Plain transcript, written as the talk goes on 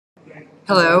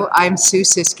Hello, I'm Sue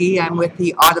Cischke. I'm with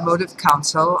the Automotive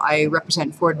Council. I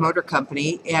represent Ford Motor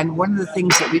Company, and one of the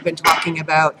things that we've been talking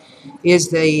about is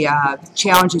the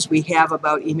challenges we have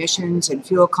about emissions and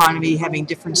fuel economy, having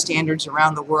different standards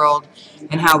around the world,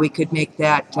 and how we could make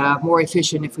that more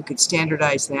efficient if we could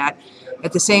standardize that.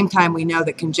 At the same time, we know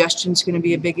that congestion is going to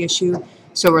be a big issue,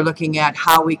 so we're looking at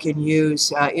how we can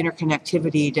use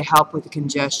interconnectivity to help with the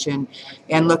congestion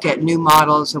and look at new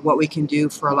models of what we can do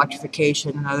for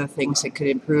electrification and other things that could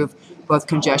improve both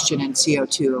congestion and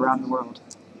CO2 around the world.